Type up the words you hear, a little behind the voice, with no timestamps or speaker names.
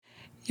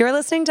You're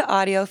listening to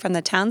audio from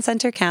the Town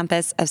Center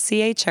campus of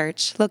CA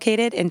Church,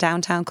 located in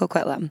downtown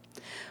Coquitlam.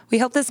 We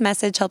hope this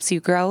message helps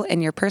you grow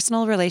in your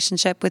personal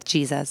relationship with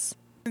Jesus.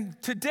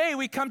 Today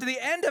we come to the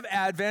end of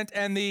Advent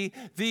and the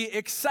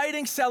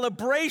exciting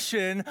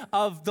celebration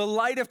of the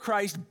light of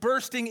Christ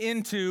bursting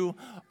into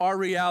our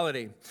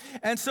reality.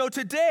 And so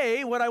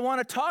today what I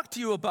want to talk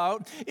to you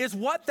about is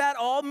what that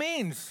all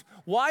means.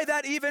 Why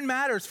that even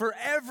matters for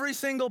every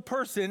single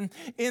person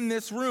in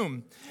this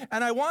room.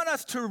 And I want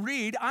us to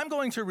read, I'm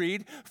going to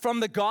read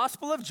from the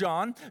Gospel of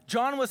John.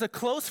 John was a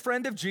close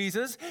friend of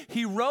Jesus.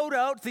 He wrote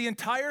out the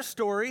entire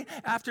story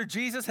after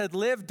Jesus had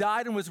lived,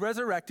 died, and was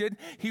resurrected.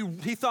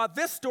 He thought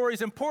this story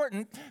is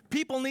important.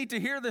 People need to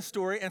hear this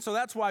story, and so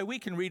that's why we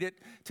can read it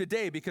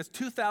today, because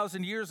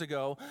 2,000 years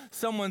ago,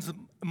 someone's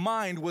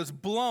mind was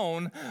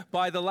blown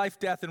by the life,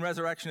 death, and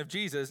resurrection of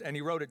Jesus, and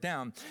he wrote it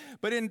down.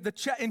 But in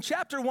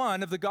chapter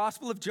 1 of the Gospel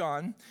of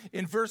John,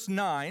 in verse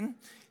 9,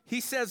 he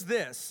says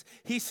this.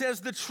 He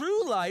says, "The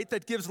true light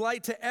that gives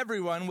light to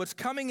everyone was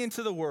coming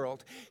into the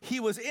world. He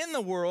was in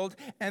the world,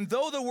 and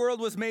though the world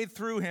was made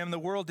through him, the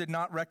world did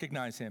not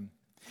recognize him.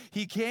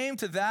 He came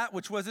to that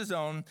which was his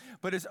own,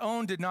 but his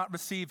own did not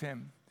receive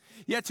him.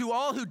 Yet to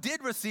all who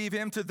did receive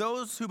him, to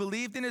those who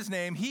believed in his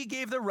name, he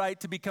gave the right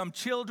to become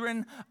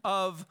children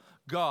of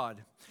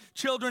God.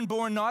 Children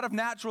born not of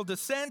natural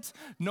descent,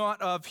 not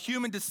of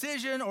human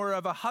decision or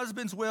of a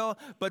husband's will,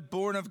 but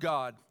born of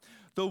God.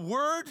 The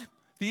Word,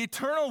 the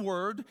eternal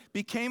Word,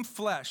 became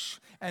flesh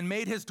and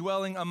made his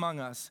dwelling among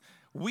us.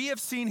 We have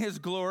seen his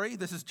glory."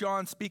 This is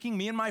John speaking,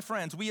 me and my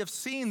friends. "We have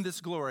seen this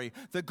glory,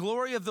 the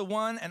glory of the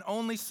one and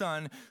only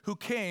Son who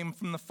came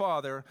from the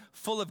Father,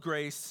 full of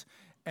grace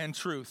and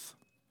truth."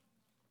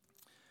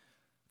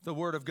 The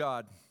Word of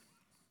God,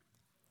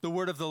 the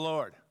Word of the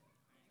Lord.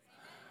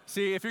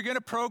 See, if you're going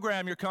to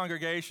program your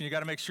congregation, you got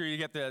to make sure you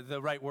get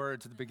the right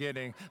words at the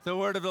beginning. The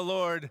Word of the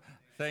Lord,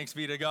 thanks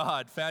be to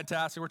God.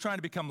 Fantastic. We're trying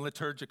to become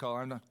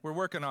liturgical. We're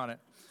working on it.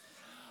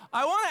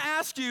 I want to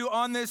ask you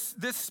on this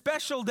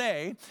special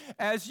day,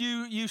 as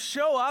you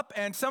show up,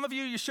 and some of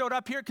you showed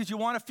up here because you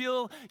want to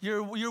feel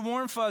your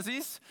warm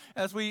fuzzies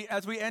as we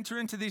enter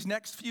into these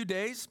next few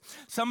days.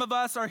 Some of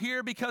us are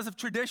here because of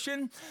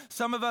tradition.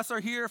 Some of us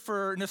are here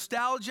for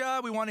nostalgia.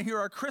 We want to hear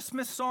our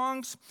Christmas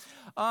songs.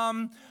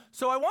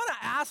 So I want to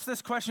ask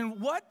this question: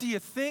 what do you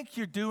think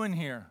you're doing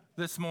here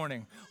this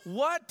morning?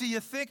 What do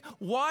you think?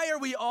 Why are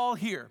we all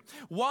here?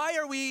 What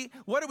are we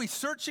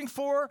searching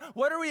for?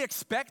 What are we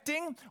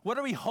expecting? What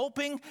are we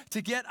hoping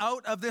to get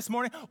out of this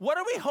morning? What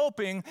are we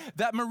hoping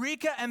that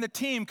Marika and the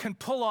team can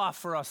pull off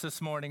for us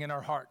this morning in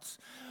our hearts?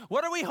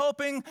 What are we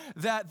hoping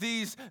that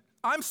these,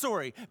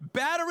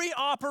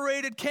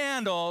 battery-operated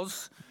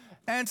candles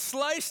and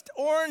sliced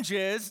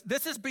oranges,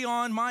 this is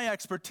beyond my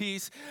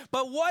expertise,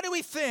 but what do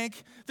we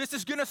think this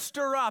is going to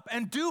stir up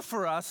and do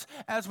for us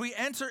as we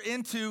enter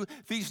into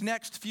these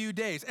next few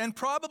days? And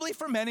probably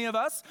for many of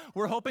us,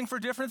 we're hoping for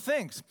different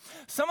things.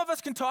 Some of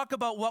us can talk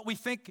about what we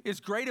think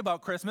is great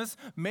about Christmas.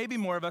 Maybe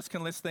more of us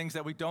can list things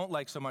that we don't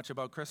like so much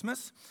about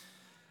Christmas.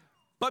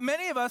 But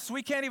many of us,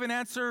 we can't even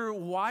answer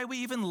why we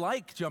even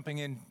like jumping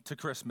into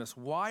Christmas.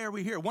 Why are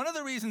we here? One of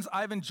the reasons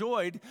I've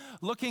enjoyed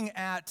looking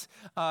at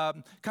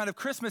kind of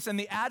Christmas and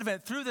the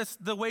Advent through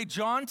the way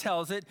John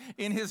tells it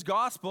in his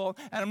gospel,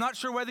 and I'm not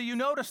sure whether you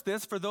noticed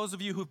this for those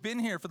of you who've been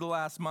here for the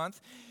last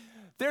month,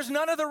 there's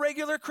none of the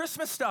regular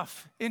Christmas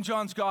stuff in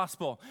John's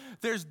gospel.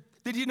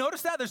 Did you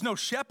notice that? There's no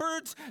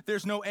shepherds,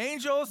 there's no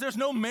angels, there's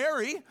no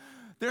Mary,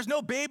 there's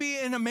no baby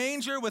in a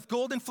manger with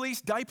golden fleece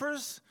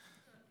diapers.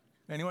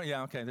 Anyone?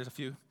 Yeah, okay, there's a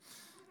few.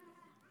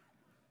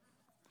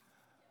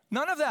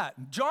 None of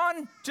that.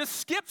 John just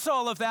skips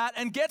all of that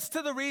and gets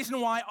to the reason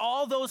why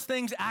all those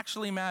things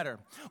actually matter.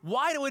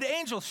 Why would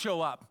angels show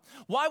up?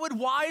 Why would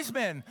wise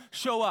men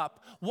show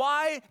up?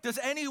 Why does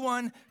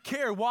anyone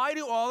care? Why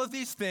do all of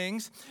these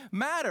things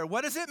matter?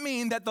 What does it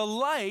mean that the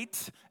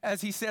light,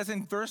 as he says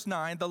in verse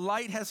 9, the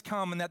light has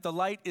come and that the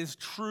light is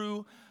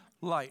true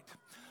light?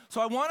 So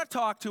I want to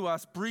talk to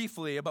us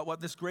briefly about what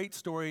this great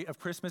story of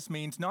Christmas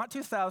means, not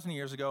 2,000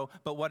 years ago,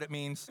 but what it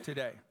means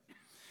today.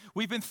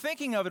 We've been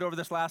thinking of it over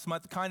this last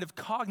month kind of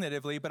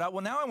cognitively, but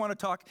now I want to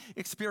talk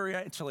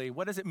experientially.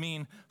 What does it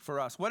mean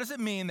for us? What does it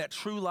mean that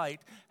true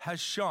light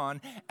has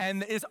shone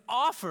and is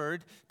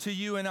offered to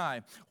you and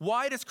I?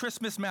 Why does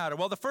Christmas matter?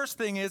 Well, the first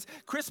thing is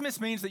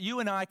Christmas means that you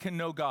and I can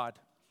know God.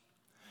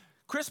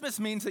 Christmas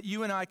means that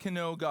you and I can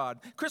know God.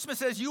 Christmas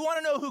says, you want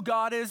to know who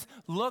God is?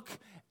 Look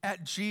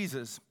at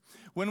Jesus.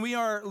 When we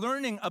are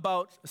learning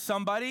about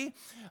somebody,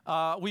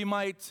 we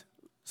might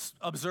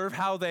observe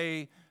how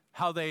they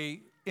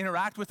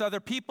interact with other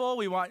people.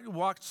 We might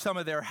watch some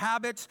of their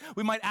habits.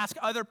 We might ask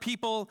other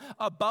people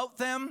about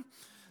them.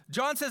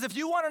 John says if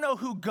you want to know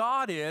who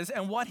God is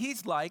and what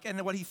he's like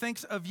and what he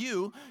thinks of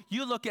you,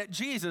 you look at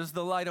Jesus,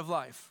 the light of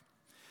life.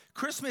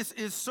 Christmas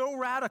is so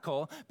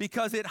radical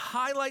because it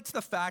highlights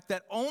the fact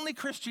that only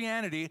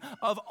Christianity,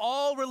 of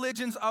all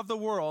religions of the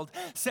world,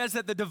 says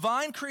that the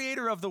divine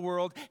creator of the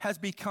world has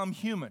become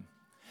human.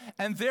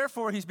 And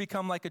therefore, he's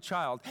become like a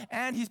child.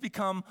 And he's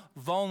become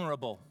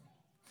vulnerable.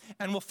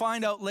 And we'll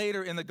find out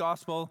later in the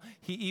gospel,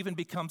 he even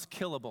becomes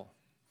killable.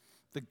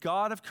 The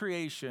God of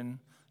creation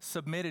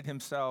submitted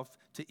himself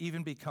to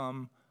even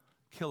become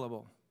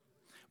killable.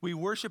 We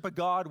worship a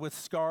God with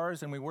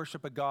scars, and we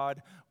worship a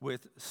God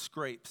with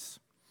scrapes.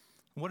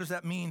 What does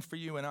that mean for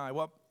you and I?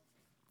 Well,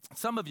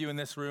 some of you in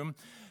this room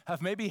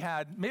have many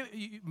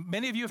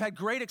of you have had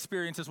great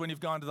experiences when you've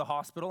gone to the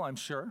hospital, I'm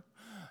sure.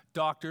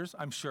 Doctors,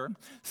 I'm sure.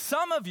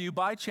 Some of you,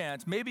 by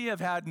chance, maybe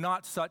have had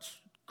not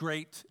such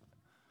great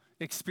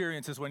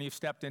experiences when you've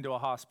stepped into a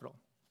hospital.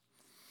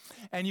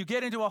 And you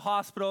get into a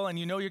hospital and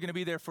you know you're going to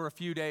be there for a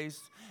few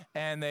days,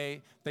 and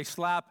they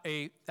slap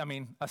a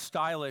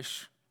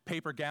stylish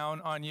paper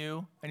gown on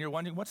you, and you're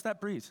wondering, what's that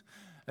breeze?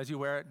 As you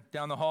wear it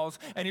down the halls,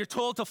 and you're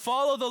told to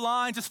follow the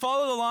line, just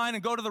follow the line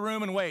and go to the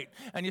room and wait.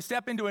 And you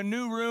step into a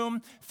new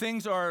room,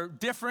 things are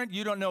different,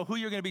 you don't know who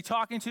you're going to be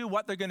talking to,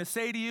 what they're going to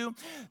say to you.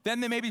 Then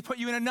they maybe put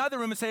you in another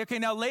room and say, okay,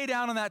 now lay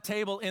down on that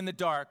table in the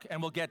dark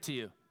and we'll get to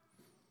you.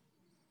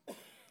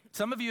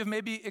 Some of you have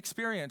maybe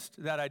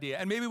experienced that idea.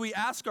 And maybe we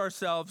ask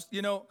ourselves,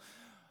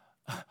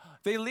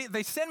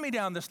 they send me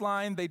down this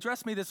line, they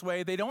dress me this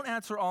way, they don't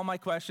answer all my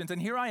questions,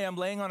 and here I am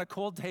laying on a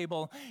cold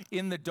table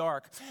in the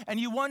dark. And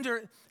you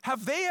wonder,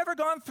 have they ever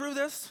gone through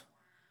this?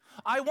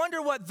 I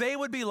wonder what they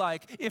would be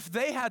like if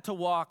they had to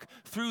walk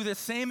through this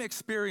same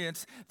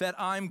experience that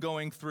I'm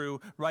going through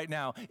right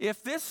now.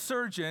 If this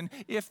surgeon,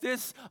 if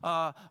this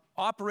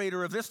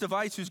operator of this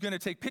device who's going to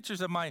take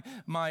pictures of my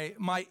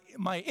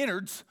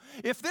innards,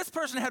 if this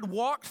person had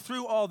walked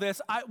through all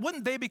this,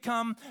 wouldn't it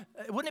become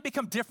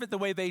different the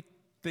way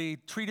they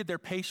treated their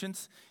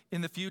patients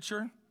in the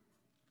future?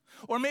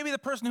 Or maybe the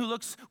person who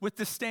looks with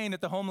disdain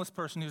at the homeless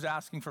person who's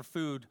asking for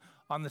food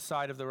on the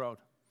side of the road.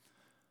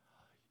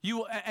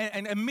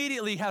 And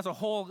immediately has a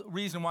whole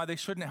reason why they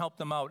shouldn't help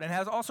them out and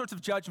has all sorts of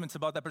judgments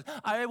about that person.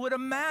 I would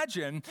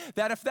imagine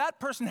that if that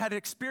person had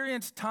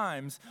experienced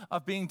times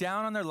of being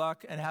down on their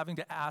luck and having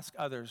to ask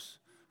others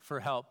for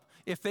help,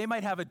 if they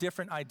might have a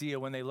different idea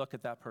when they look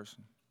at that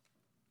person.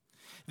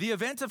 The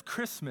event of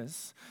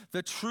Christmas,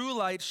 the true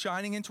light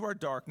shining into our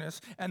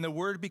darkness and the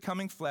Word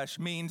becoming flesh,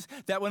 means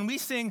that when we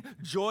sing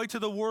 "Joy to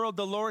the world,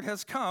 the Lord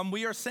has come,"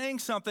 we are saying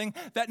something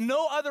that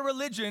no other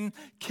religion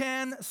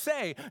can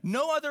say.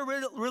 No other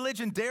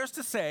religion dares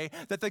to say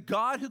that the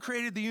God who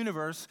created the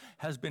universe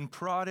has been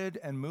prodded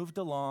and moved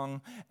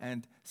along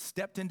and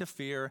stepped into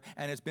fear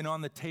and has been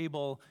on the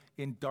table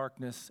in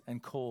darkness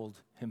and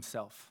cold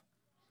himself.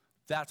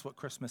 That's what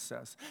Christmas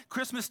says.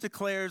 Christmas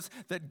declares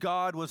that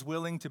God was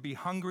willing to be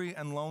hungry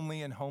and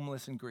lonely and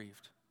homeless and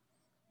grieved.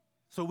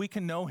 So we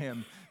can know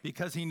him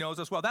because he knows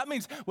us well. That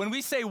means when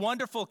we say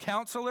wonderful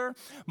counselor,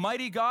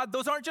 mighty God,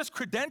 those aren't just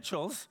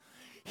credentials.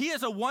 He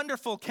is a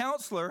wonderful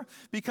counselor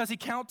because he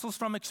counsels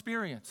from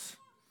experience.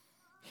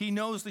 He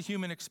knows the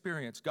human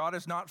experience. God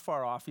is not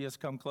far off. He has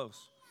come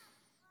close.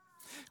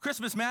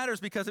 Christmas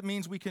matters because it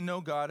means we can know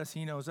God as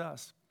he knows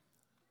us.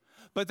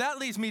 But that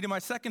leads me to my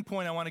second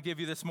point I want to give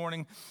you this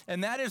morning,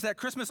 and that is that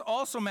Christmas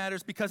also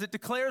matters because it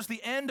declares the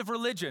end of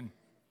religion.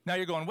 Now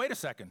you're going, wait a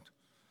second.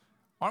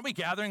 Aren't we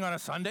gathering on a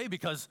Sunday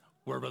because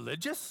we're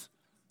religious?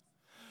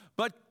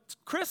 But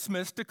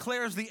Christmas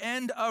declares the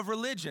end of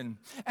religion.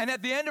 And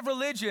at the end of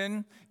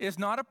religion is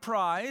not a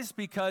prize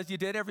because you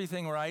did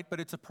everything right,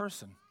 but it's a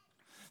person.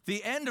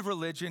 The end of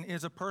religion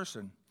is a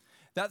person.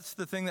 That's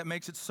the thing that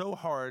makes it so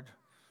hard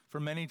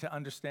for many to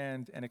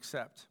understand and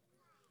accept.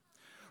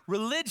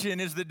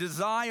 Religion is the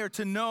desire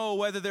to know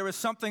whether there is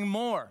something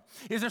more.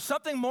 Is there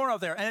something more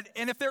out there?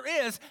 And if there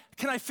is,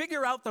 can I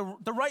figure out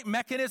the right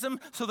mechanism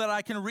so that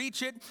I can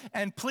reach it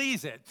and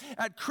please it?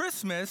 At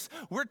Christmas,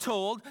 we're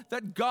told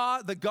that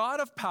God, the God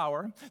of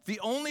power,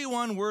 the only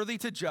one worthy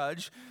to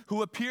judge,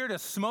 who appeared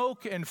as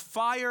smoke and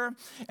fire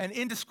and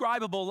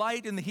indescribable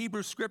light in the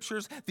Hebrew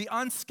scriptures, the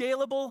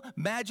unscalable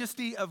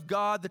majesty of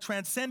God, the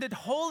transcendent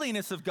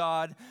holiness of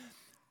God,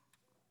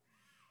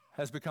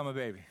 has become a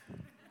baby.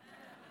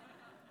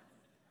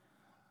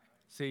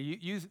 See,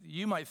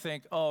 you might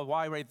think, oh,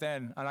 why right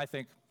then? And I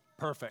think,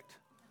 perfect.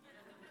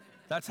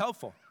 That's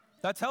helpful.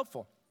 That's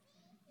helpful.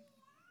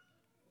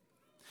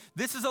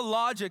 This is a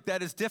logic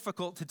that is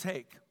difficult to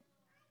take.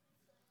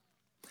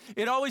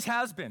 It always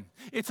has been.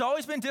 It's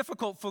always been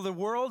difficult for the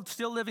world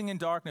still living in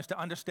darkness to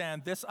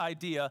understand this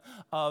idea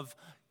of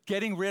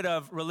getting rid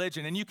of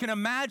religion. And you can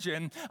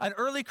imagine an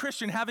early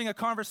Christian having a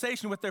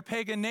conversation with their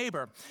pagan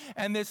neighbor.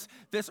 And this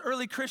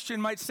early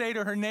Christian might say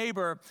to her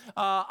neighbor,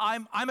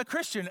 I'm a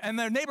Christian. And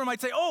their neighbor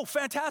might say, oh,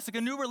 fantastic,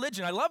 a new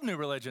religion. I love new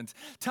religions.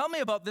 Tell me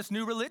about this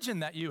new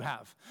religion that you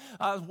have.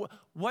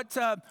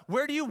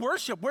 Where do you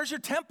worship? Where's your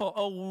temple?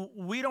 Oh,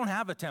 we don't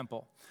have a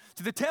temple.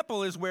 So the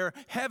temple is where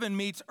heaven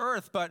meets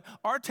earth, but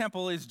our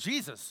temple is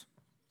Jesus.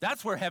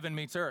 That's where heaven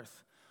meets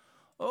earth.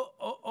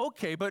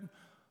 Okay, but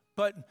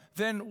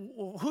then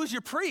who's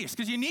your priest?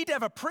 Because you need to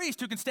have a priest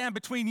who can stand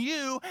between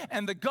you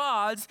and the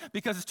gods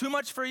because it's too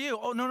much for you.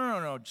 Oh,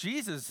 no.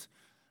 Jesus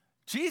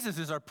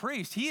is our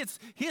priest. He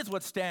is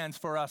what stands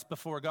for us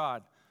before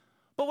God.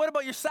 But what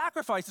about your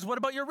sacrifices? What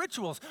about your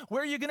rituals?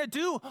 Where are you going to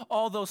do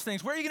all those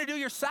things? Where are you going to do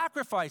your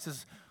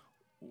sacrifices?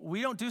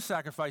 we don't do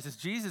sacrifices.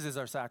 Jesus is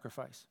our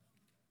sacrifice.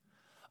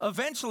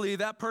 Eventually,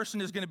 that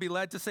person is going to be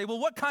led to say, well,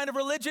 what kind of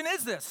religion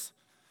is this?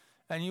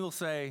 And you will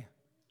say,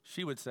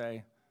 she would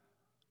say,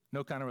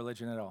 no kind of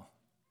religion at all.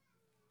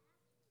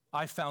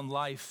 I found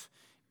life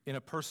in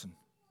a person.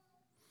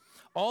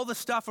 All the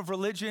stuff of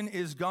religion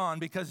is gone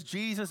because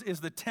Jesus is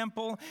the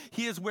temple.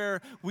 He is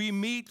where we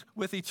meet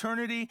with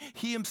eternity.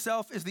 He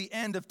himself is the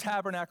end of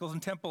tabernacles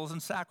and temples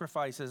and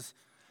sacrifices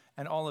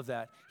and all of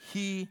that.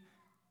 He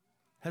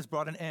has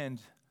brought an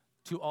end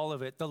to all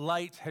of it. The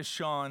light has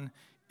shone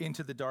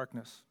into the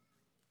darkness.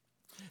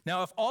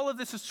 Now, if all of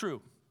this is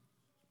true,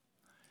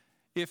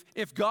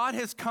 if God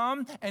has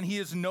come and he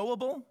is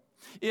knowable,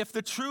 if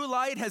the true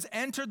light has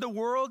entered the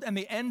world and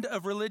the end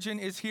of religion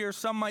is here,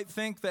 some might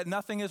think that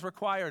nothing is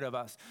required of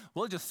us.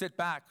 We'll just sit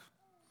back.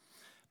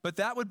 But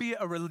that would be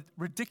a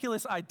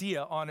ridiculous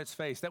idea on its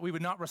face, that we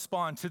would not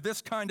respond to this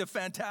kind of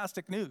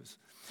fantastic news.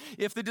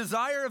 If the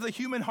desire of the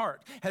human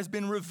heart has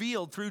been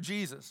revealed through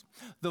Jesus,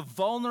 the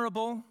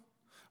vulnerable,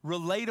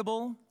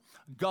 relatable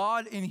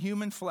God in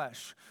human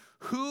flesh,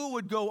 who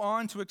would go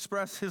on to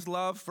express his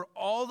love for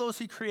all those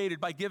he created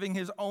by giving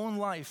his own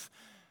life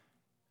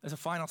as a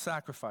final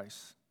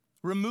sacrifice?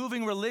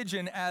 Removing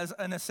religion as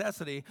a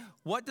necessity,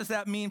 what does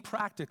that mean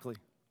practically?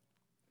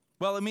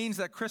 Well, it means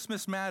that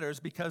Christmas matters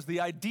because the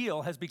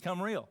ideal has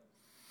become real.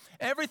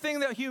 Everything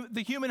that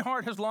the human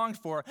heart has longed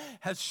for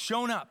has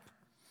shown up.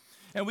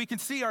 And we can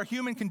see our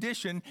human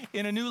condition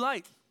in a new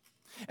light.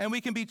 And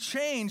we can be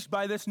changed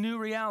by this new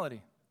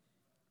reality.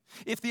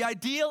 If the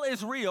ideal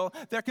is real,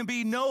 there can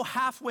be no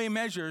halfway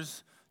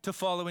measures to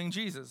following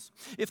Jesus.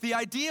 If the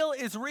ideal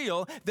is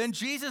real, then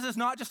Jesus is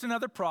not just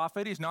another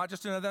prophet. He's not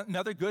just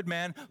another good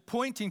man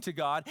pointing to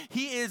God.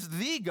 He is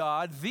the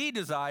God, the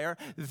desire,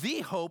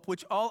 the hope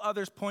which all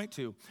others point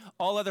to.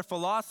 All other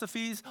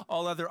philosophies,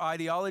 all other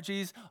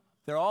ideologies,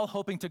 they're all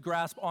hoping to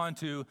grasp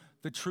onto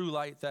the true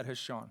light that has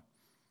shone.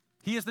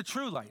 He is the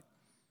true light.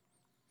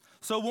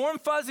 So warm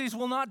fuzzies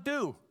will not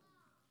do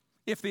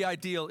if the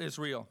ideal is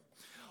real.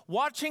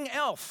 Watching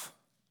Elf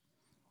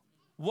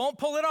won't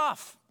pull it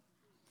off.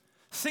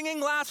 Singing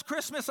Last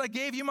Christmas, I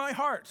Gave You My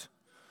Heart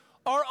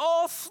are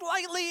all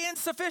slightly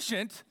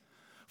insufficient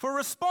for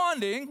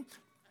responding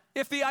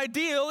if the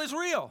ideal is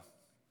real.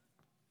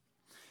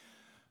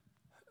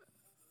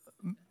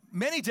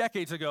 Many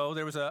decades ago,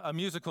 there was a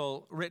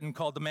musical written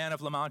called The Man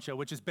of La Mancha,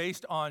 which is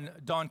based on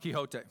Don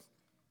Quixote,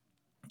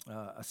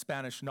 a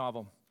Spanish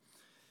novel.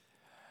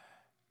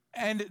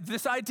 And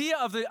this idea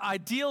of the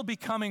ideal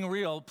becoming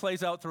real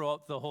plays out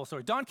throughout the whole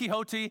story. Don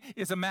Quixote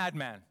is a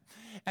madman,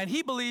 and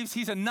he believes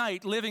he's a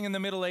knight living in the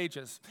Middle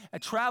Ages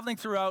and traveling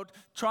throughout,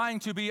 trying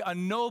to be a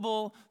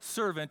noble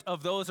servant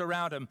of those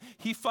around him.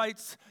 He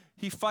fights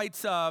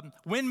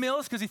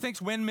windmills because he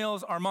thinks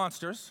windmills are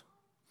monsters.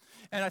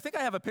 And I think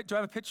I have do I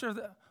have a picture of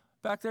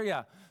back there?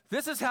 Yeah.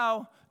 This is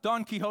how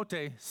Don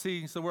Quixote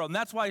sees the world, and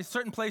that's why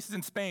certain places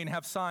in Spain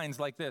have signs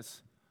like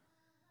this.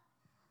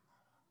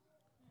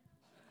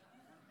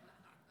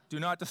 Do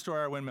not destroy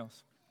our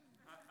windmills.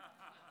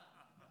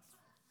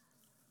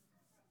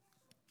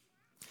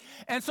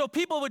 And so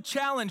people would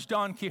challenge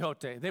Don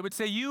Quixote. They would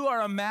say, you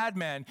are a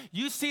madman.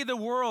 You see the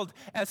world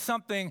as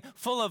something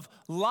full of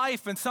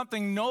life and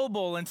something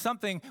noble and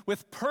something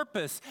with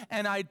purpose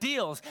and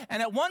ideals.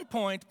 And at one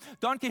point,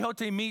 Don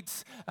Quixote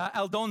meets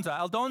Aldonza.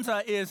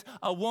 Aldonza is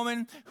a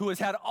woman who has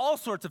had all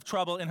sorts of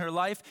trouble in her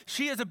life.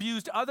 She has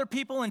abused other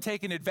people and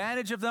taken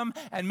advantage of them,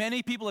 and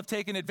many people have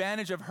taken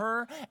advantage of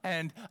her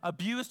and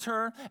abused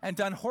her and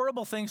done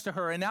horrible things to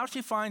her. And now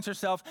she finds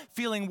herself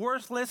feeling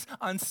worthless,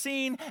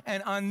 unseen,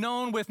 and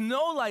unknown, with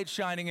no light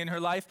shining in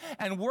her life,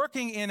 and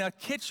working in a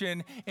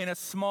kitchen in a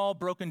small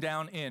broken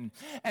down inn.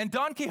 And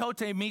Don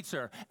Quixote meets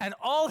her, and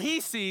all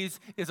he sees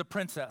is a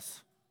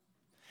princess.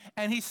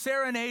 And he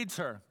serenades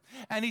her,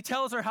 and he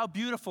tells her how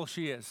beautiful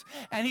she is.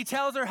 And he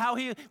tells her how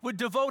he would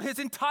devote his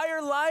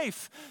entire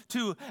life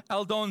to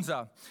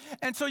Aldonza.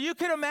 And so you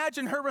can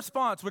imagine her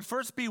response would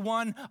first be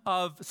one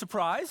of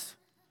surprise,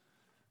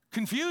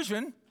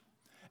 confusion,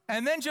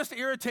 and then just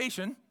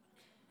irritation.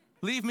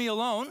 Leave me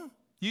alone.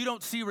 You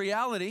don't see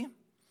reality.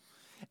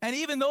 And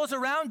even those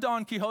around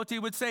Don Quixote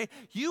would say,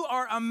 you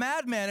are a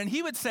madman. And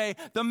he would say,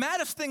 the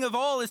maddest thing of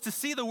all is to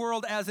see the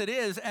world as it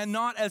is and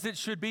not as it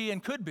should be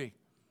and could be.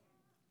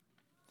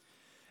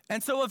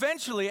 And so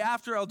eventually,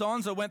 after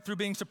Aldonza went through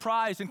being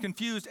surprised and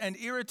confused and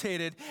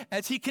irritated,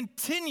 as he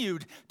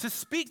continued to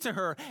speak to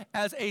her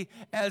as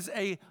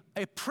a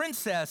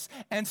princess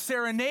and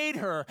serenade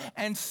her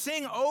and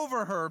sing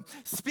over her,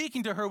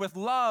 speaking to her with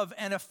love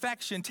and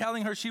affection,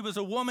 telling her she was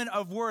a woman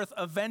of worth,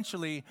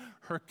 eventually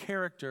her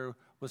character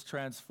was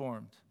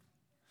transformed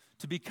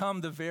to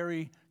become the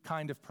very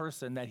kind of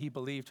person that he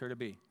believed her to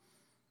be.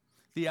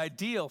 The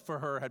ideal for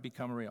her had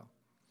become real.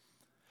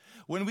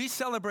 When we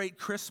celebrate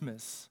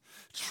Christmas,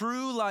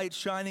 true light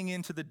shining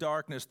into the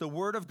darkness, the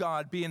word of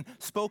God being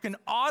spoken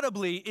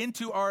audibly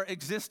into our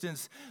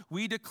existence,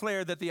 we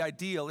declare that the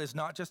ideal is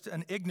not just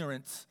an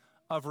ignorance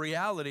of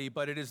reality,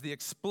 but it is the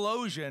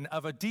explosion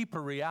of a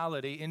deeper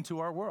reality into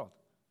our world.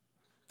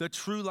 The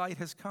true light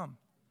has come.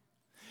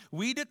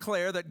 we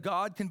declare that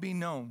God can be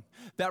known,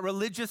 that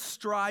religious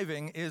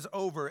striving is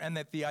over, and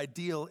that the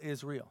ideal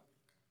is real.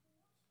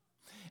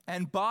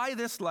 And by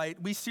this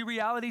light, we see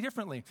reality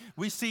differently.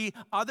 We see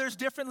others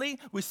differently.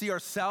 We see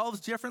ourselves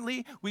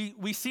differently.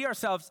 We see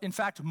ourselves, in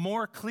fact,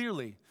 more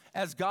clearly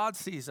as God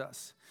sees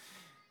us.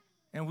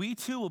 And we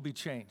too will be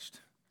changed.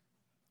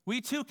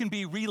 We too can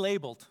be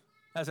relabeled,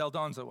 as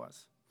Aldonza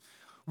was.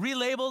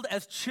 Relabeled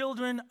as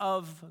children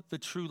of the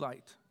true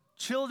light,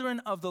 children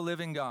of the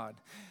living God,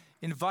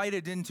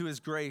 invited into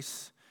his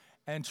grace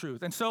and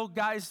truth. And so,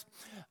 guys,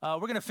 we're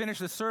going to finish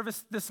the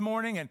service this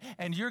morning,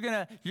 and you're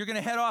going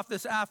to head off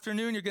this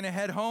afternoon. You're going to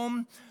head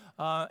home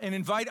and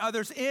invite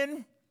others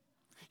in.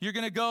 You're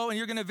going to go and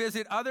you're going to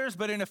visit others,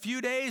 but in a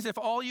few days, if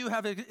all you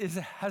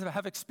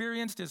have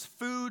experienced is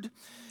food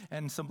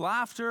and some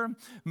laughter,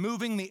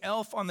 moving the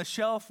elf on the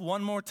shelf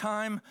one more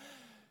time,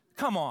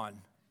 come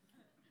on.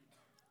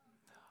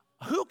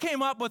 Who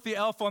came up with the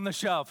elf on the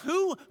shelf?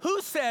 Who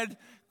said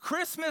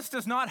Christmas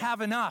does not have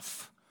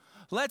enough?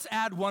 Let's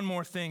add one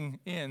more thing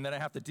in that I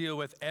have to deal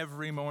with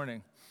every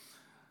morning.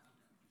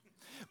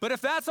 But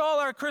if that's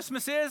all our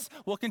Christmas is,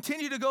 we'll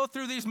continue to go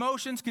through these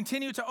motions,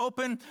 continue to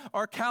open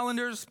our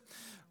calendars,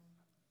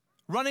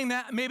 running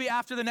that maybe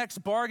after the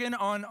next bargain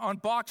on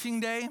Boxing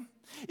Day.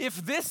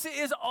 If this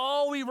is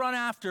all we run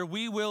after,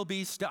 we will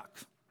be stuck.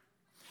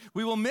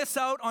 We will miss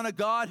out on a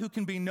God who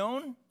can be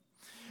known.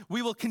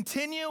 We will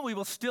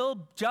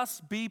still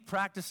just be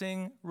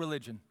practicing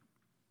religion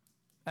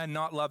and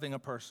not loving a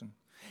person.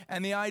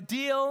 And the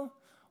ideal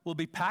will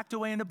be packed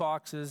away into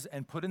boxes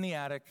and put in the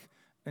attic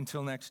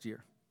until next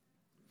year.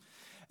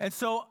 And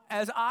so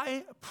as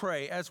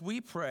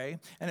we pray,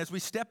 and as we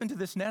step into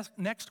this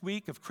next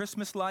week of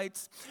Christmas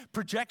lights,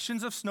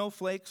 projections of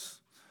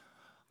snowflakes,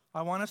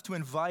 I want us to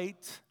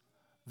invite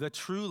the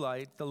true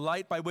light, the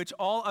light by which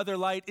all other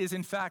light is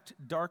in fact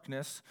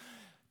darkness,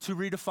 to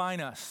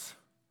redefine us,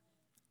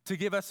 to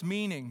give us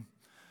meaning,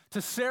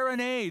 to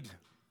serenade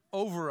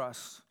over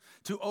us,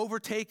 to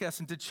overtake us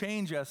and to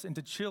change us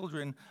into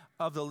children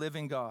of the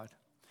living God.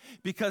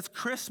 Because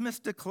Christmas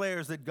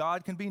declares that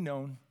God can be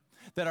known,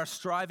 that our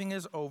striving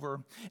is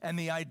over, and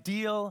the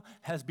ideal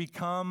has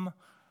become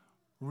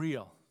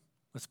real.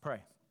 Let's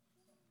pray.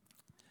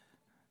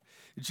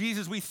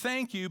 Jesus, we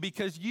thank you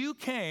because you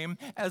came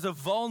as a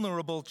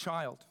vulnerable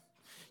child.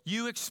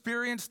 You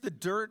experienced the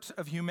dirt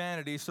of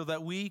humanity so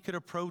that we could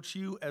approach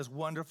you as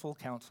wonderful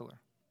counselor.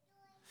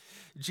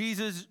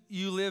 Jesus,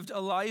 you lived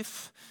a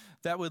life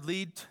that would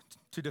lead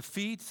to the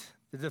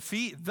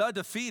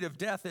defeat of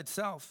death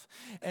itself,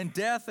 and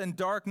death and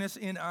darkness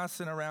in us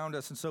and around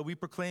us. And so we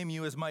proclaim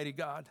you as mighty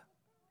God.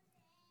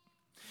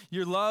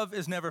 Your love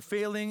is never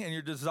failing, and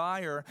your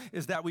desire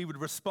is that we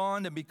would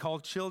respond and be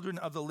called children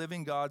of the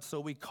living God. So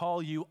we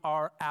call you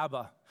our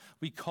Abba.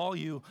 We call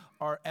you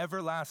our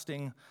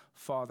everlasting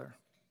Father.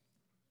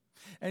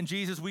 And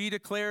Jesus, we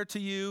declare to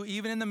you,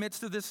 even in the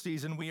midst of this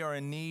season, we are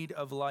in need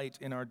of light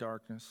in our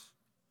darkness.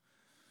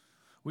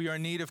 We are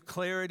in need of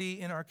clarity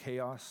in our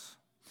chaos.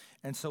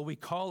 And so we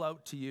call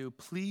out to you,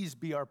 please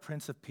be our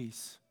Prince of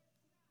Peace.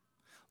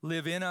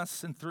 Live in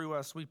us and through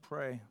us, we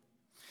pray.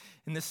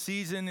 In this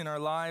season in our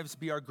lives,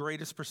 be our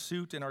greatest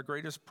pursuit and our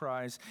greatest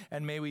prize,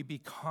 and may we be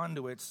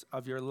conduits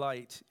of your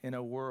light in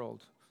a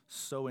world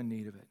so in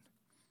need of it.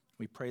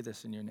 We pray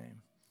this in your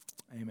name.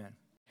 Amen.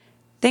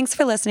 Thanks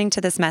for listening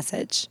to this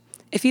message.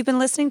 If you've been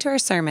listening to our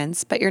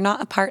sermons, but you're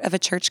not a part of a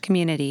church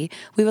community,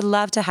 we would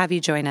love to have you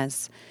join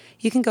us.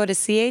 You can go to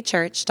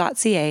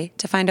cachurch.ca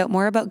to find out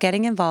more about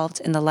getting involved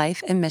in the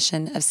life and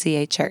mission of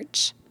CA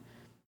Church.